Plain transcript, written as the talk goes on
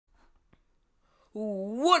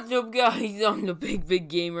What's up, guys? I'm the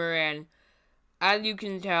PigPigGamer, and as you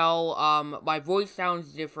can tell, my voice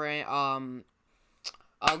sounds different.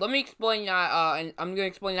 Let me explain that. And I'm gonna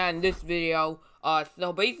explain that in this video.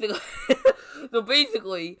 So basically,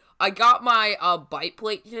 I got my bite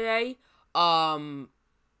plate today.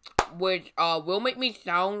 Which will make me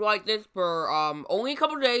sound like this for only a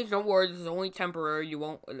couple days. Don't worry, this is only temporary. You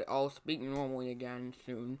won't all speak normally again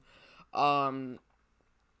soon.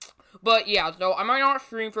 But yeah, so I might not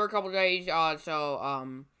stream for a couple days, yeah,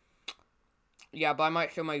 but I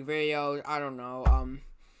might show my videos, I don't know,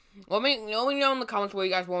 let me know in the comments what you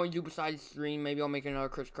guys want me to do besides stream. Maybe I'll make another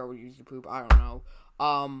Chris Carter use the poop, I don't know,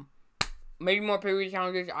 maybe more pay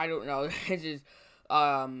challenges, I don't know. This is,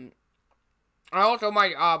 I also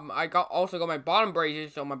got my bottom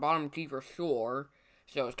braces, so my bottom teeth are sore,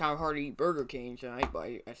 so it's kind of hard to eat Burger King tonight, but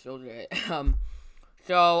I still did it.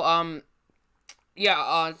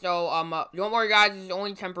 Yeah, don't worry guys, this is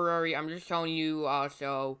only temporary. I'm just telling you,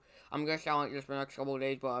 so I'm gonna sound like this for the next couple of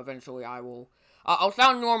days, but eventually I will, I'll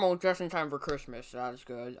sound normal just in time for Christmas, so that's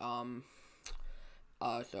good. Thank you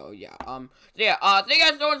guys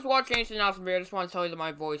so much for watching this announcement video. I just want to tell you that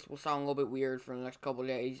my voice will sound a little bit weird for the next couple of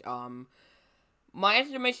days. My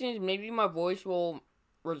estimation is maybe my voice will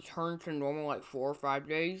return to normal like 4 or 5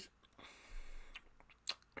 days.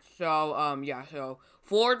 So, yeah, so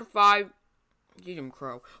 4 to 5... Jesus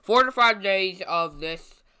crow. 4 to 5 days of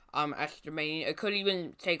this, estimating. It could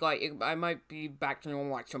even take, like, I might be back to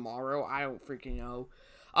normal, like, tomorrow. I don't freaking know.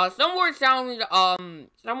 Some words sound,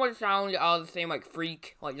 the same, like,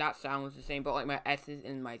 freak. Like, that sounds the same, but, like, my S's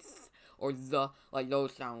and my th, or the, like,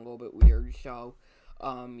 those sound a little bit weird. So,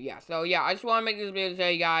 yeah. So, yeah, I just want to make this video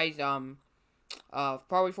today, guys.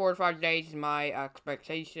 Probably 4 to 5 days is my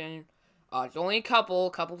expectation. It's only a couple.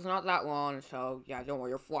 Couple's not that long, so, yeah, don't worry.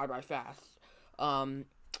 You'll fly by fast.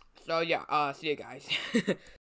 So yeah, see you guys.